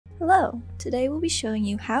Hello! Today we'll be showing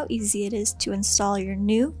you how easy it is to install your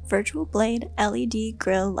new Virtual Blade LED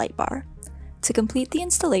Grille light bar. To complete the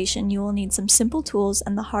installation, you will need some simple tools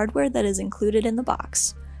and the hardware that is included in the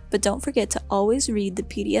box. But don't forget to always read the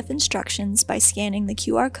PDF instructions by scanning the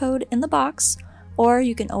QR code in the box, or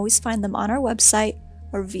you can always find them on our website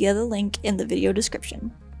or via the link in the video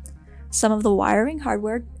description. Some of the wiring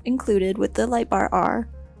hardware included with the light bar are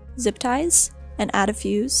zip ties, an add a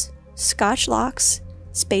fuse, Scotch locks,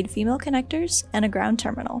 spade female connectors, and a ground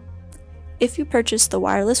terminal. If you purchased the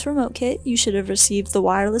wireless remote kit, you should have received the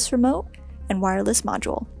wireless remote and wireless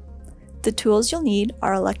module. The tools you'll need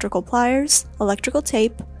are electrical pliers, electrical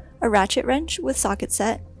tape, a ratchet wrench with socket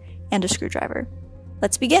set, and a screwdriver.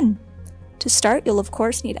 Let's begin! To start, you'll of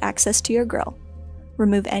course need access to your grill.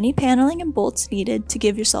 Remove any paneling and bolts needed to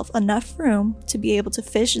give yourself enough room to be able to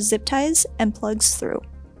fish zip ties and plugs through.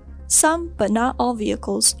 Some, but not all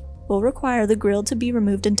vehicles, will require the grill to be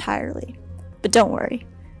removed entirely. But don't worry,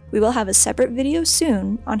 we will have a separate video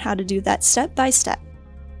soon on how to do that step by step.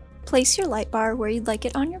 Place your light bar where you'd like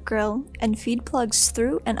it on your grill and feed plugs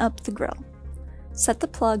through and up the grill. Set the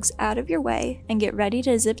plugs out of your way and get ready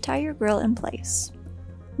to zip tie your grill in place.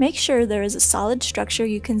 Make sure there is a solid structure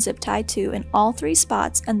you can zip tie to in all three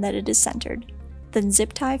spots and that it is centered. Then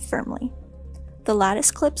zip tie firmly. The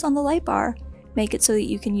lattice clips on the light bar make it so that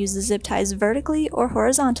you can use the zip ties vertically or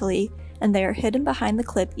horizontally, and they are hidden behind the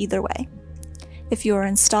clip either way. If you are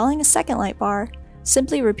installing a second light bar,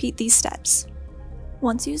 simply repeat these steps.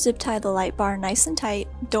 Once you zip tie the light bar nice and tight,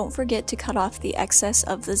 don't forget to cut off the excess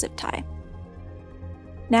of the zip tie.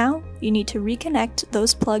 Now, you need to reconnect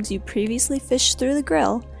those plugs you previously fished through the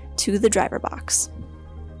grill to the driver box.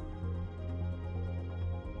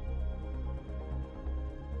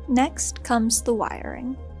 Next comes the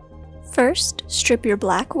wiring. First, strip your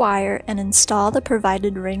black wire and install the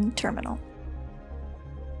provided ring terminal.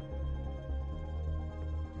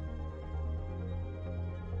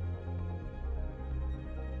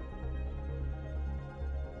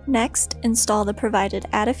 Next, install the provided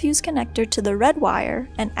add a fuse connector to the red wire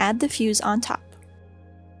and add the fuse on top.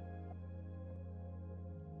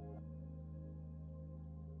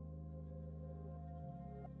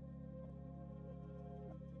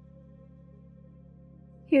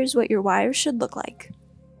 Here's what your wires should look like.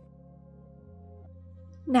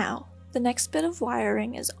 Now, the next bit of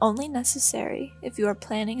wiring is only necessary if you are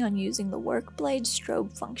planning on using the work blade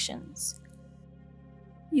strobe functions.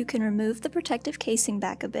 You can remove the protective casing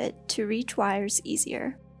back a bit to reach wires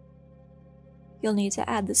easier. You'll need to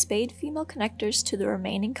add the spade female connectors to the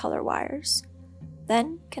remaining color wires.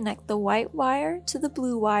 Then connect the white wire to the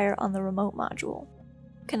blue wire on the remote module.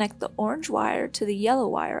 Connect the orange wire to the yellow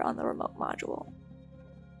wire on the remote module.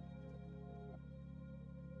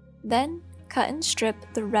 Then, cut and strip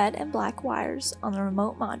the red and black wires on the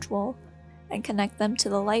remote module and connect them to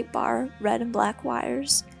the light bar red and black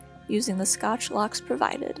wires using the Scotch locks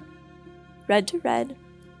provided, red to red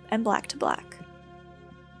and black to black.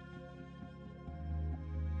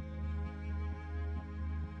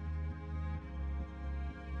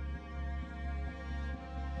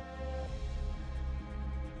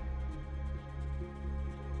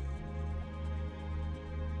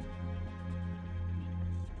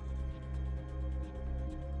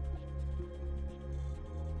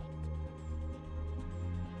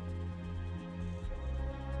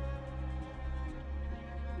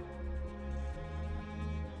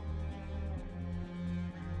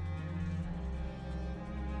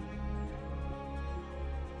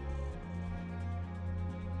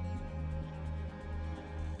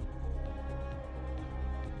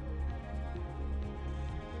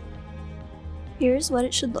 Here's what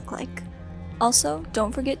it should look like. Also,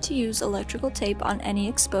 don't forget to use electrical tape on any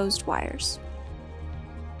exposed wires.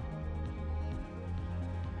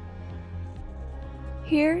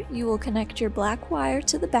 Here, you will connect your black wire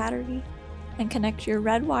to the battery and connect your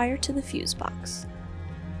red wire to the fuse box.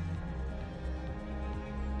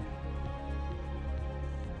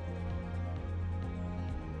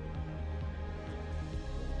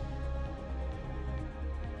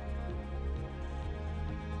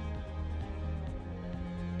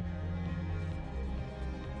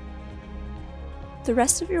 The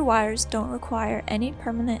rest of your wires don't require any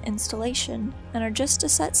permanent installation and are just to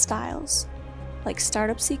set styles, like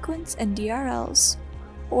startup sequence and DRLs,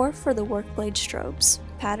 or for the work blade strobes,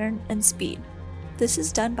 pattern, and speed. This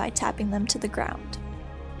is done by tapping them to the ground.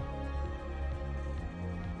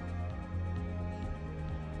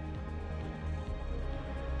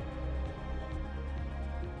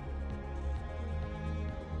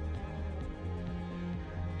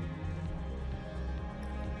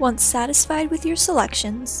 Once satisfied with your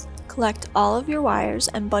selections, Collect all of your wires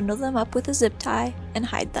and bundle them up with a zip tie and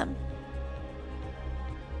hide them.